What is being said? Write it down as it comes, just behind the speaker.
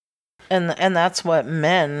And that's what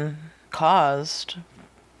men caused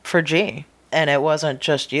for G. And it wasn't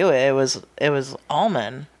just you, it was all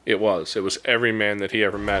men. It was every man that he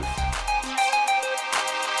ever met.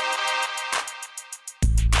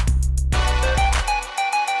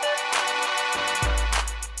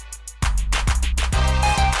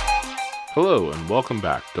 Hello and welcome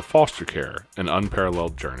back to Foster Care, an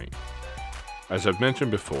Unparalleled Journey. As I've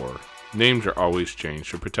mentioned before, names are always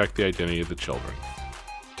changed to protect the identity of the children.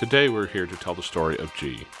 Today we're here to tell the story of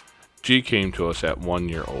G. G came to us at 1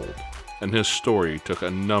 year old, and his story took a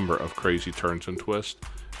number of crazy turns and twists,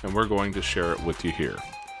 and we're going to share it with you here.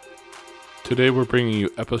 Today we're bringing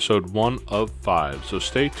you episode 1 of 5, so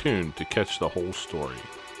stay tuned to catch the whole story.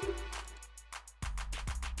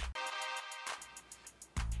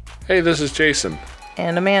 Hey, this is Jason.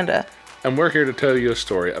 And Amanda. And we're here to tell you a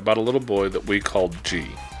story about a little boy that we called G.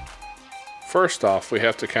 First off, we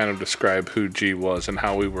have to kind of describe who G was and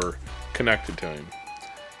how we were connected to him.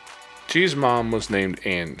 G's mom was named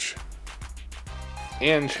Ange.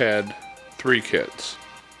 Ange had 3 kids.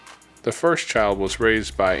 The first child was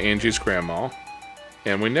raised by Angie's grandma,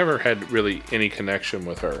 and we never had really any connection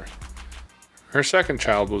with her. Her second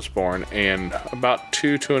child was born, and about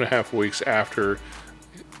 2.5 weeks after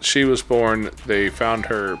she was born, they found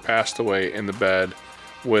her passed away in the bed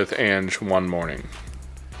with Ange one morning.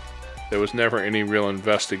 There was never any real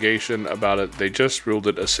investigation about it. They just ruled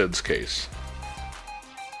it a SIDS case.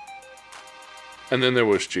 And then there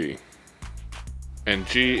was G. And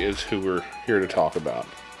G is who we're here to talk about.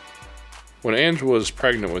 When Ange was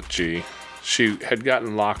pregnant with G, she had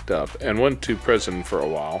gotten locked up and went to prison for a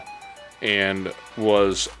while, and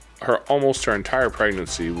almost her entire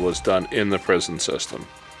pregnancy was done in the prison system.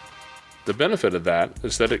 The benefit of that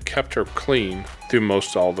is that it kept her clean through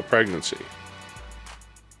most all the pregnancy.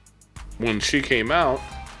 When she came out,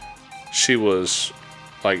 she was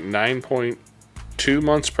like 9.2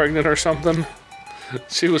 months pregnant or something.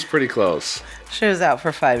 She was pretty close. She was out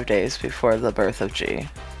for 5 days before the birth of G.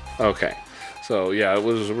 Okay. So yeah, it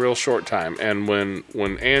was a real short time. And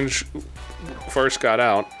when Ange first got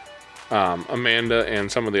out, Amanda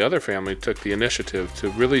and some of the other family took the initiative to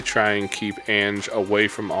really try and keep Ange away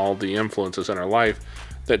from all the influences in her life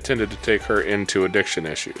that tended to take her into addiction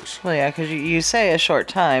issues. Well, yeah, because you say a short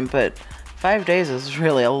time, but 5 days is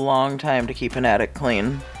really a long time to keep an addict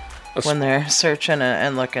clean. When they're searching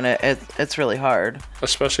and looking at it, it's really hard.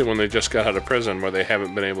 Especially when they just got out of prison where they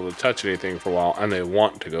haven't been able to touch anything for a while and they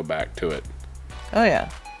want to go back to it. Oh,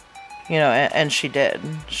 yeah. You know, and she did.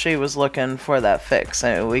 She was looking for that fix.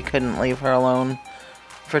 I mean, we couldn't leave her alone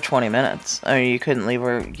for 20 minutes. I mean, you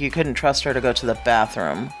couldn't trust her to go to the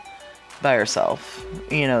bathroom by herself.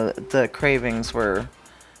 You know, the cravings were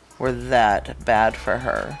that bad for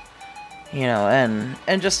her. You know,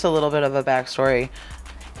 and just a little bit of a backstory.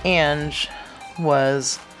 Ange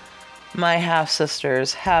was my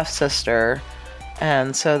half-sister's half-sister.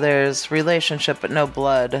 And so there's relationship, but no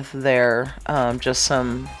blood there, just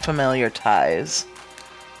some familiar ties.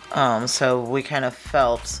 So I kind of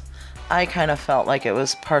felt like it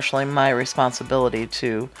was partially my responsibility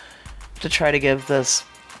to try to give this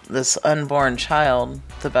unborn child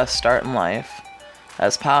the best start in life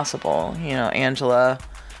as possible. You know, Angela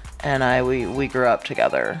and I, we grew up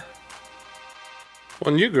together.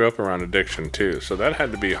 Well, and you grew up around addiction too, so that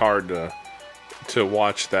had to be hard to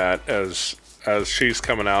watch that as she's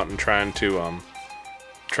coming out and trying to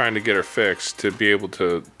get her fixed, to be able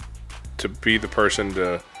to be the person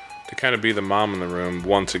to kind of be the mom in the room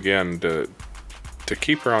once again, to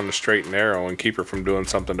keep her on the straight and narrow and keep her from doing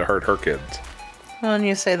something to hurt her kids. Well, and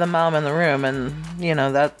you say the mom in the room, and you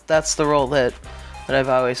know that's the role that I've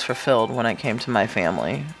always fulfilled when it came to my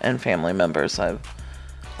family and family members.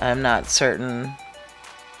 I'm not certain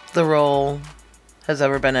the role has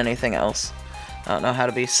ever been anything else. I don't know how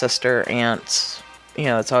to be sister, aunt. You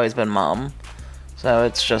know, it's always been mom. So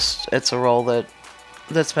it's a role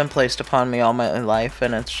that's been placed upon me all my life,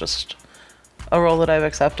 and it's just a role that I've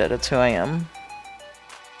accepted. It's who I am.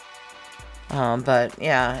 But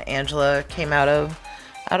yeah, Angela came out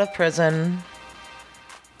of prison,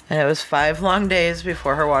 and it was 5 long days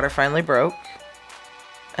before her water finally broke,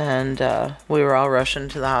 and we were all rushing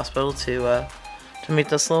to the hospital to meet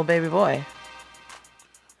this little baby boy.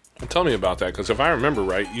 Tell me about that, because if I remember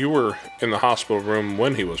right, you were in the hospital room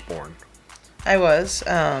when he was born. I was.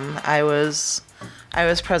 I was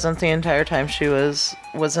present the entire time she was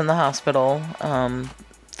in the hospital,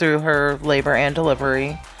 through her labor and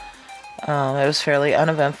delivery. It was fairly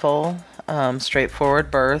uneventful, straightforward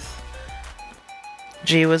birth.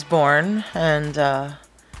 G was born, and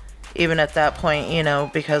even at that point, you know,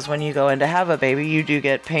 because when you go in to have a baby, you do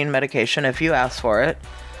get pain medication if you ask for it.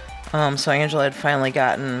 So Angela had finally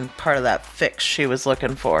gotten part of that fix she was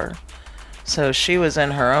looking for. So she was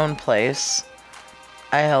in her own place.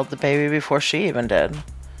 I held the baby before she even did.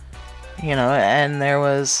 And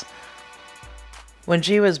when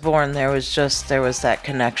G was born, there was that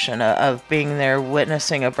connection of being there,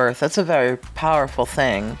 witnessing a birth. That's a very powerful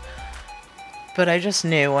thing. But I just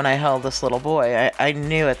knew when I held this little boy, I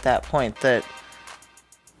knew at that point that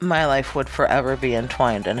my life would forever be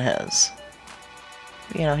entwined in his.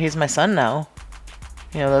 He's my son now.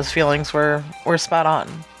 Those feelings were spot on.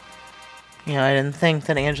 I didn't think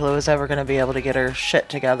that Angela was ever going to be able to get her shit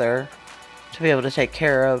together to be able to take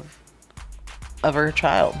care of her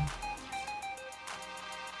child.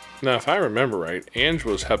 Now, if I remember right, Ange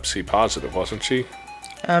was Hep C positive, wasn't she?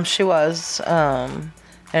 She was. And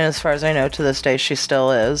as far as I know, to this day, she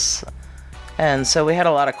still is. And so we had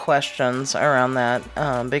a lot of questions around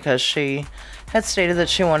that because she had stated that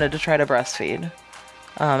she wanted to try to breastfeed.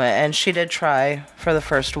 And she did try for the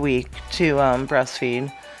first week to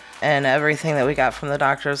breastfeed. And everything that we got from the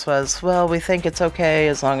doctors was, well, we think it's okay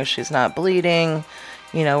as long as she's not bleeding.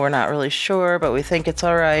 We're not really sure, but we think it's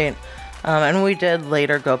all right. And we did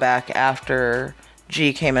later go back after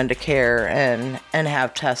G came into care and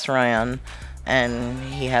have tests ran. And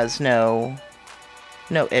he has no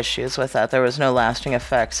issues with that. There was no lasting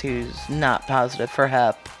effects. He's not positive for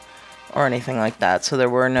Hep or anything like that. So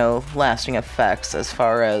there were no lasting effects as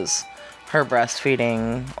far as her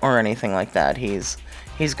breastfeeding or anything like that. He's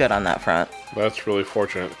good on that front. That's really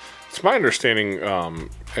fortunate. It's my understanding,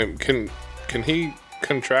 can he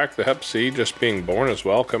contract the Hep C just being born as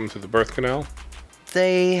well, coming through the birth canal?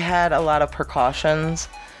 They had a lot of precautions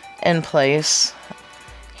in place.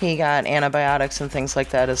 He got antibiotics and things like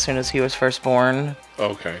that as soon as he was first born.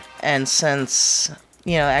 Okay. And since,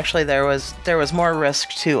 actually there was more risk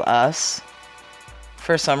to us.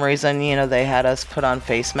 For some reason, they had us put on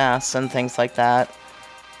face masks and things like that.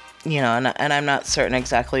 And I'm not certain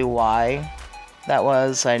exactly why that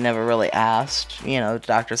was. I never really asked. The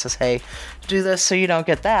doctor says, hey, do this so you don't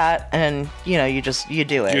get that. And, you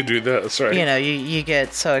do it. You do that, that's right. You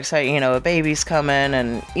get so excited, a baby's coming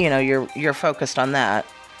and, you're focused on that.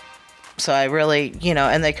 So I really,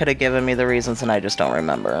 and they could have given me the reasons and I just don't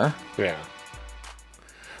remember. Yeah.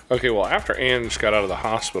 Okay, well, after Ange got out of the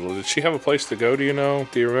hospital, did she have a place to go, do you know?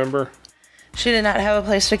 Do you remember? She did not have a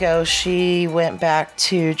place to go. She went back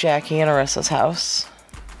to Jackie and Arissa's house.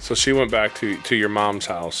 So she went back to your mom's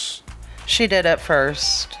house. She did at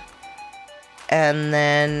first. And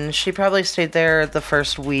then she probably stayed there the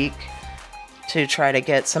first week to try to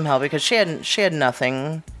get some help because she had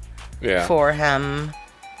nothing for him.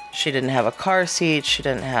 She didn't have a car seat. She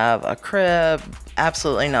didn't have a crib.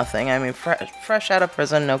 Absolutely nothing. I mean, fresh out of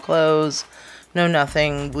prison, no clothes, no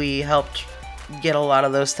nothing. We helped get a lot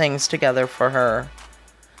of those things together for her.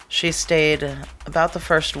 She stayed about the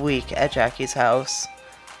first week at Jackie's house.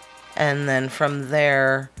 And then from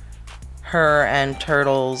there, her and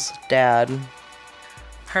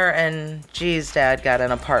G's dad got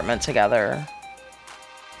an apartment together.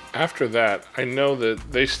 After that, I know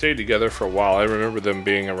that they stayed together for a while. I remember them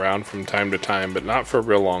being around from time to time, but not for a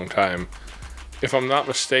real long time. If I'm not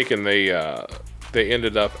mistaken, they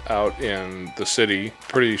ended up out in the city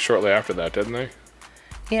pretty shortly after that, didn't they?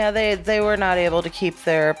 Yeah, they were not able to keep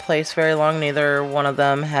their place very long. Neither one of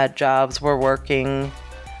them had jobs, were working.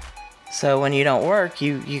 So when you don't work,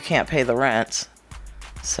 you can't pay the rent.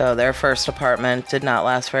 So their first apartment did not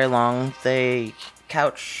last very long. They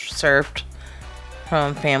couch surfed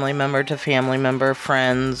from family member to family member,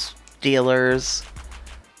 friends, dealers,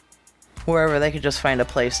 wherever they could just find a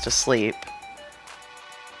place to sleep.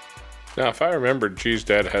 Now, if I remember, G's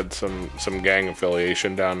dad had some gang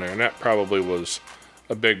affiliation down there, and that probably was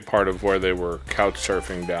a big part of where they were couch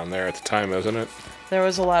surfing down there at the time, isn't it? There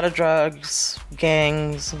was a lot of drugs,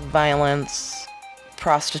 gangs, violence,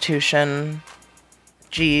 prostitution.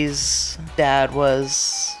 G's dad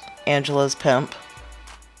was Angela's pimp.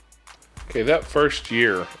 Okay, that first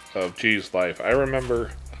year of G's life, I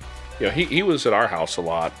remember, he was at our house a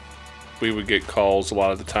lot. We would get calls a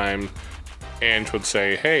lot of the time. Ange would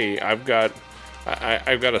say, hey, I've got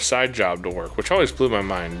a side job to work, which always blew my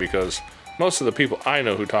mind because most of the people I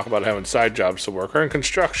know who talk about having side jobs to work are in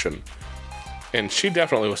construction. And she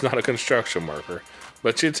definitely was not a construction worker.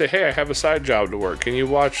 But she'd say, hey, I have a side job to work. Can you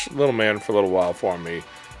watch Little Man for a little while for me?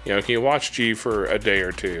 Can you watch G for a day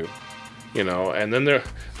or two? And then there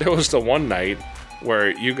was the one night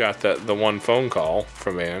where you got the one phone call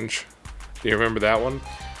from Ange. Do you remember that one?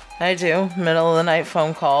 I do. Middle of the night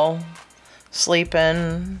phone call.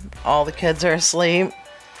 Sleeping. All the kids are asleep.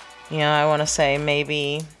 I want to say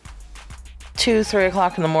maybe 2-3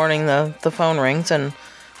 o'clock in the morning the phone rings and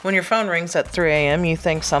when your phone rings at 3 a.m., you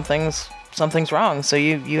think something's wrong. So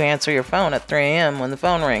you answer your phone at 3 a.m. when the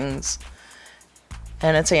phone rings.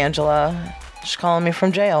 And it's Angela. She's calling me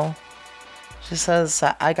from jail. She says,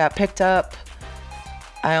 I got picked up.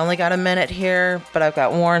 I only got a minute here, but I've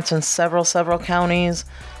got warrants in several counties.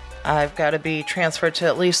 I've got to be transferred to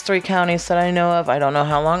at least 3 counties that I know of. I don't know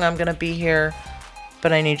how long I'm going to be here,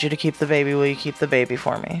 but I need you to keep the baby. Will you keep the baby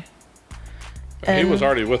for me? And he was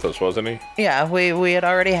already with us, wasn't he? Yeah, we had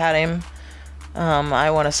already had him.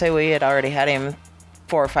 I want to say we had already had him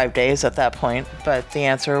 4 or 5 days at that point, but the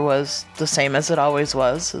answer was the same as it always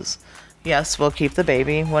was, is yes, we'll keep the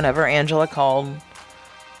baby. Whenever Angela called,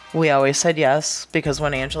 we always said yes, because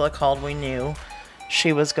when Angela called, we knew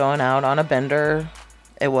she was going out on a bender.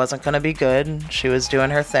 It wasn't going to be good. She was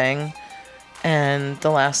doing her thing, and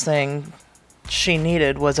the last thing she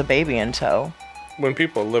needed was a baby in tow. When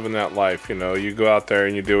people live in that life, you go out there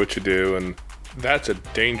and you do what you do, and that's a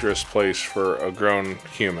dangerous place for a grown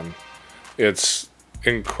human. It's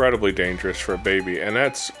incredibly dangerous for a baby, and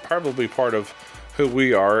that's probably part of who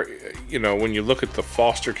we are. When you look at the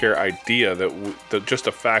foster care idea, that just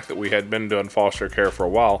the fact that we had been doing foster care for a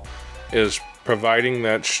while is providing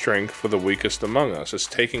that strength for the weakest among us. It's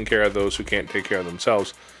taking care of those who can't take care of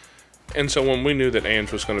themselves. And so when we knew that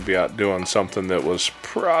Ange was going to be out doing something that was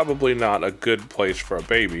probably not a good place for a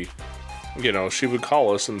baby, she would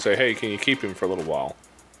call us and say, hey, can you keep him for a little while?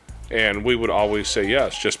 And we would always say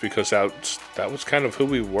yes, just because that was kind of who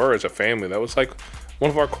we were as a family. That was like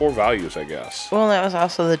one of our core values, I guess. Well, that was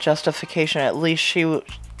also the justification. At least she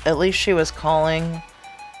was calling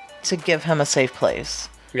to give him a safe place.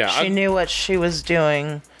 Yeah, she knew what she was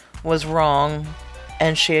doing was wrong,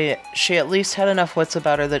 and she at least had enough wits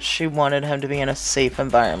about her that she wanted him to be in a safe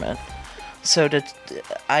environment. So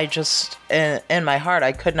in my heart,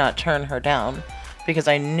 I could not turn her down, because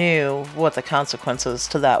I knew what the consequences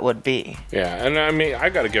to that would be. Yeah, and I mean, I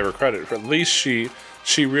got to give her credit for at least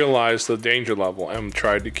she realized the danger level and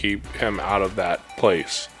tried to keep him out of that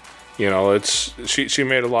place. She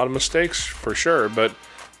made a lot of mistakes for sure, but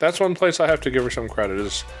that's one place I have to give her some credit,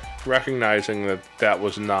 is recognizing that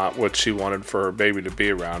was not what she wanted for her baby to be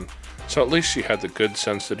around. So at least she had the good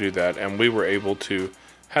sense to do that, and we were able to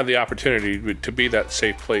have the opportunity to be that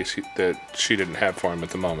safe place that she didn't have for him at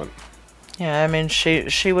the moment. Yeah, I mean,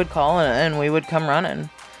 she would call and we would come running.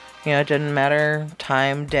 It didn't matter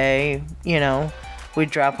time, day, we'd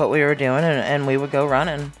drop what we were doing and we would go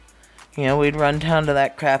running. We'd run down to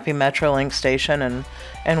that crappy Metrolink station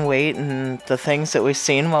and wait, and the things that we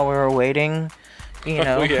seen while we were waiting,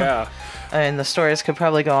 Yeah. And the stories could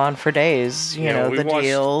probably go on for days, the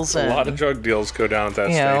deals. A lot of drug deals go down at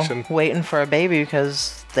that station. Waiting for a baby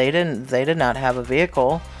because they did not have a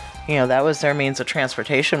vehicle. That was their means of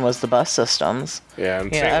transportation, was the bus systems. Yeah,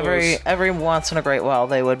 and every once in a great while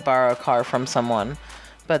they would borrow a car from someone.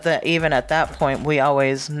 But even at that point, we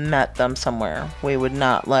always met them somewhere. We would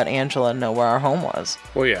not let Angela know where our home was.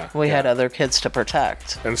 Well, yeah. We had other kids to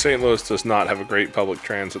protect. And St. Louis does not have a great public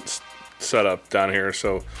transit set up down here,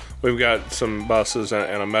 so we've got some buses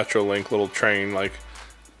and a Metrolink little train. Like,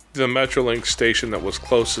 the Metrolink station that was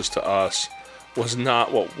closest to us was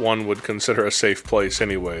not what one would consider a safe place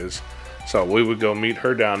anyways. So we would go meet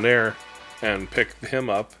her down there and pick him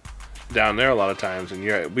up down there a lot of times,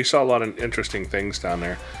 and we saw a lot of interesting things down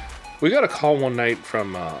there. We got a call one night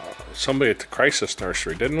from somebody at the crisis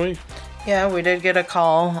nursery, didn't we? Yeah, we did get a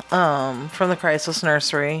call from the crisis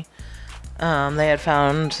nursery. They had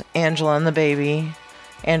found Angela and the baby.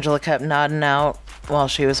 Angela kept nodding out while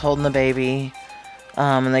she was holding the baby,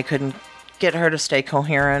 and they couldn't get her to stay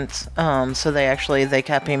coherent, so they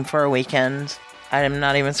kept him for a weekend. I'm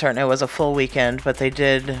not even certain it was a full weekend, but they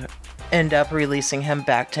did end up releasing him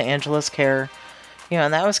back to Angela's care.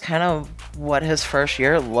 And that was kind of what his first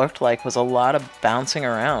year looked like, was a lot of bouncing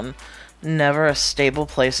around. Never a stable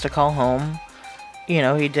place to call home.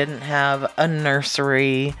 He didn't have a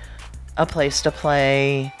nursery, a place to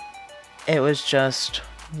play. It was just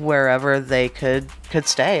wherever they could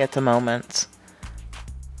stay at the moment.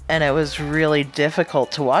 And it was really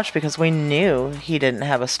difficult to watch because we knew he didn't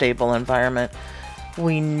have a stable environment.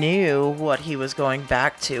 We knew what he was going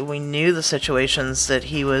back to. We knew the situations that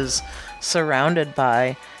he was surrounded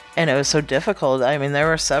by, and it was so difficult. I mean, there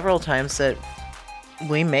were several times that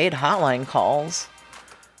we made hotline calls,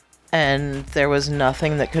 and there was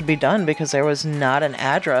nothing that could be done because there was not an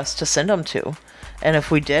address to send them to. And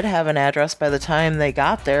if we did have an address, by the time they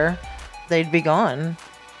got there, they'd be gone.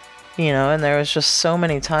 And there was just so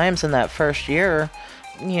many times in that first year.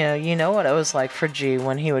 You know what it was like for G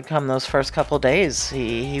when he would come those first couple days.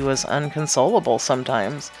 He was unconsolable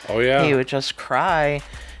sometimes. Oh, yeah. He would just cry.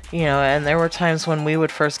 And there were times when we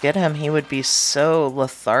would first get him, he would be so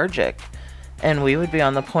lethargic, and we would be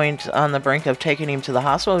on the brink of taking him to the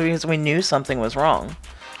hospital because we knew something was wrong.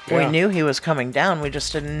 Yeah. We knew he was coming down. We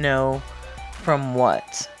just didn't know from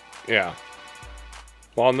what. Yeah.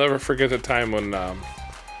 Well, I'll never forget the time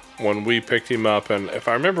when we picked him up, and if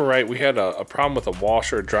I remember right, we had a problem with a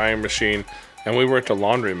washer drying machine, and we were at the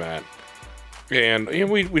laundromat. And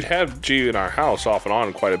we'd had G in our house off and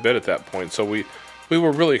on quite a bit at that point, so we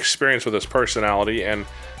were really experienced with his personality, and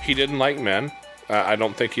he didn't like men. I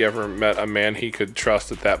don't think he ever met a man he could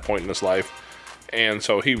trust at that point in his life. And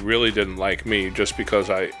so he really didn't like me just because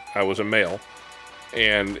I was a male.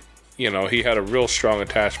 And, he had a real strong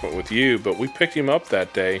attachment with you, but we picked him up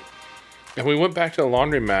that day, and we went back to the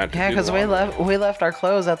laundromat. Yeah, because we left our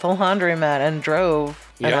clothes at the laundromat and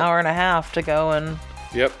drove an hour and a half to go and...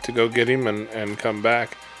 Yep, to go get him and come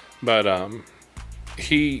back. But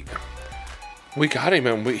we got him,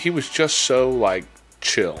 and he was just so,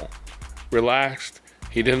 chill, relaxed.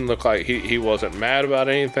 He didn't look like he wasn't mad about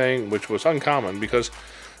anything, which was uncommon because,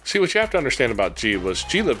 see, what you have to understand about G was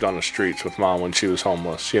G lived on the streets with Mom when she was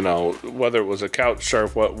homeless. Whether it was a couch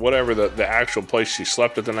surf, whatever the actual place she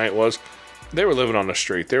slept at the night was, they were living on the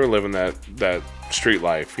street. They were living that street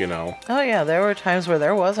life, Oh, yeah, there were times where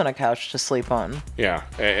there wasn't a couch to sleep on. Yeah,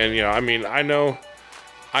 and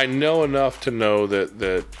I know enough to know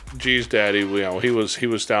that G's daddy, he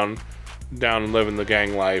was down living the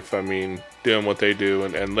gang life. Doing what they do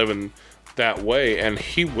and living that way, and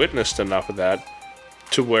he witnessed enough of that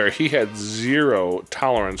to where he had zero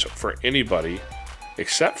tolerance for anybody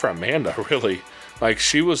except for Amanda, really.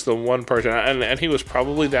 She was the one person, and he was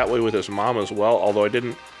probably that way with his mom as well, although I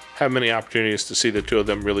didn't have many opportunities to see the two of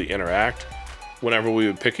them really interact. Whenever we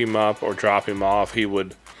would pick him up or drop him off, he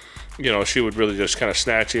would, she would really just kind of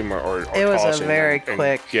snatch him or it was toss a him very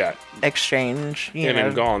quick yeah, exchange.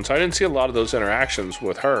 And gone. So I didn't see a lot of those interactions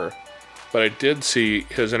with her. But I did see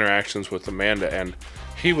his interactions with Amanda, and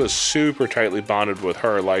he was super tightly bonded with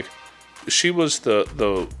her. She was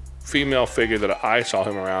the female figure that I saw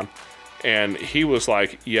him around, and he was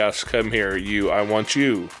like, yes, come here, I want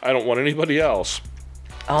you. I don't want anybody else.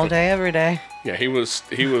 All day, every day. Yeah, he was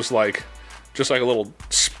just like a little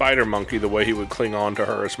spider monkey, the way he would cling on to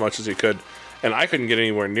her as much as he could. And I couldn't get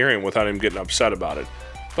anywhere near him without him getting upset about it.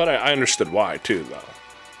 But I understood why, too, though.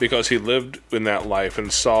 Because he lived in that life and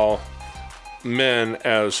saw men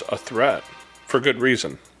as a threat for good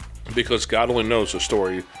reason, because God only knows the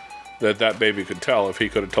story that baby could tell if he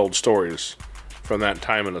could have told stories from that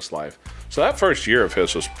time in his life. So that first year of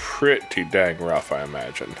his was pretty dang rough, I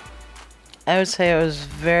imagine. I would say it was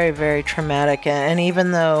very, very traumatic, and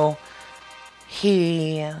even though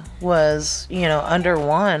he was, under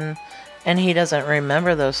one and he doesn't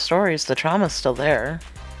remember those stories, the trauma's still there.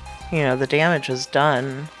 The damage is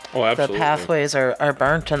done. Oh, absolutely. The pathways are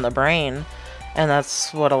burnt in the brain. And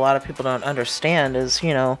that's what a lot of people don't understand is,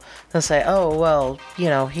 they'll say, oh, well,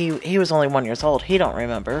 he was only 1 year old. He don't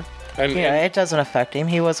remember. And it doesn't affect him.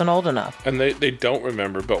 He wasn't old enough. And they don't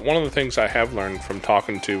remember. But one of the things I have learned from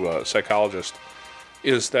talking to a psychologist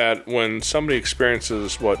is that when somebody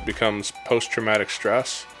experiences what becomes post-traumatic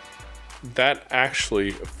stress, that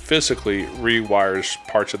actually physically rewires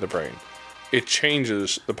parts of the brain. It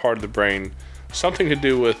changes the part of the brain, something to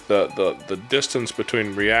do with the distance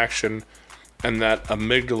between reaction and that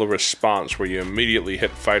amygdala response where you immediately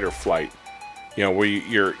hit fight or flight,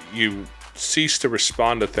 where you cease to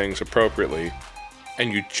respond to things appropriately,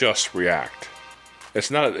 and you just react.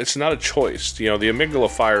 It's not a choice. The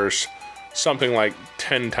amygdala fires something like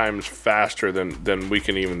 10 times faster than we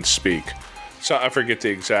can even speak. So I forget the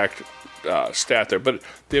exact stat there, but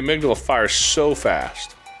the amygdala fires so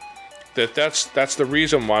fast that's the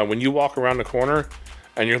reason why when you walk around the corner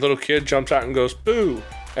and your little kid jumps out and goes boo,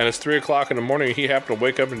 and it's 3 o'clock in the morning and he happened to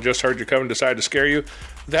wake up and just heard you come and decided to scare you,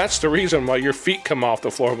 that's the reason why your feet come off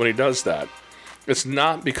the floor when he does that. It's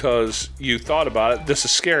not because you thought about it, this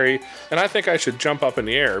is scary, and I think I should jump up in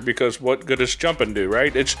the air, because what good does jumping do,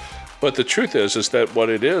 right? But the truth is that what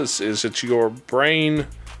it is it's your brain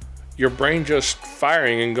just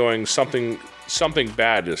firing and going, something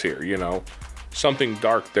bad is here, something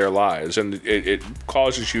dark there lies, and it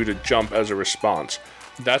causes you to jump as a response.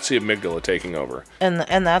 That's the amygdala taking over.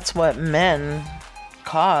 And that's what men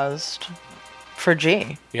caused for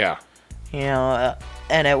G. Yeah.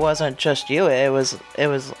 And it wasn't just you. It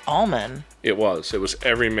was all men. It was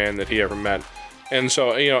every man that he ever met. And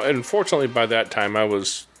so, unfortunately by that time I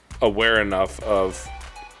was aware enough of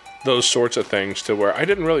those sorts of things to where I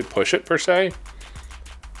didn't really push it per se.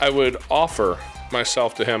 I would offer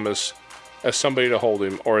myself to him as somebody to hold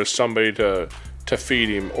him, or as somebody to feed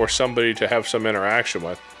him, or somebody to have some interaction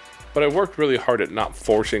with. But I worked really hard at not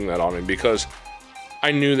forcing that on him because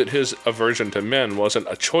I knew that his aversion to men wasn't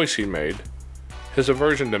a choice he made. His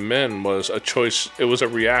aversion to men was a choice. It was a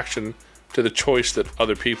reaction to the choice that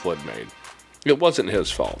other people had made. It wasn't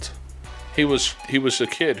his fault. He was a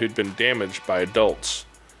kid who'd been damaged by adults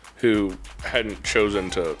who hadn't chosen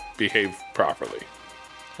to behave properly.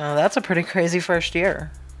 Oh, that's a pretty crazy first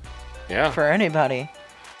year. Yeah. For anybody.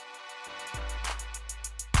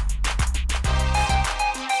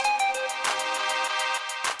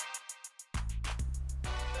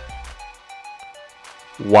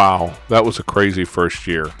 Wow, that was a crazy first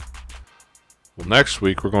year. Well, next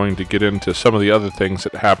week we're going to get into some of the other things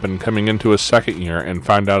that happened coming into his second year and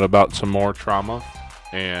find out about some more trauma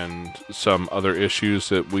and some other issues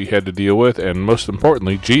that we had to deal with, and most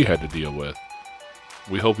importantly, G had to deal with.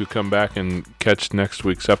 We hope you come back and catch next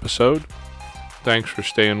week's episode. Thanks for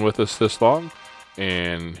staying with us this long,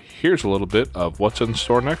 and here's a little bit of what's in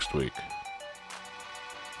store next week.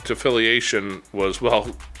 His affiliation was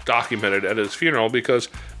well documented at his funeral because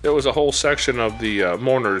there was a whole section of the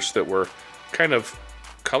mourners that were kind of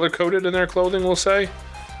color-coded in their clothing, we'll say.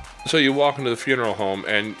 So you walk into the funeral home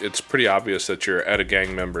and it's pretty obvious that you're at a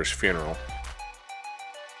gang member's funeral.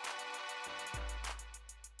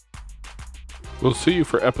 We'll see you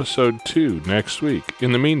for episode 2 next week.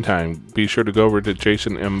 In the meantime, be sure to go over to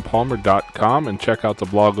jasonmpalmer.com and check out the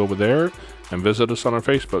blog over there, and visit us on our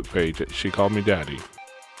Facebook page at She Called Me Daddy.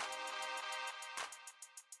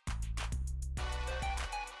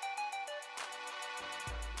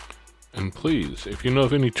 And please, if you know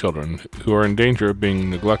of any children who are in danger of being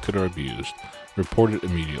neglected or abused, report it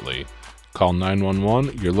immediately. Call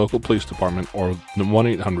 911, your local police department, or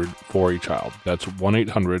 1-800-4-A-CHILD. That's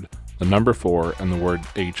 1-800, the number 4, and the word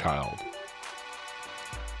A-CHILD.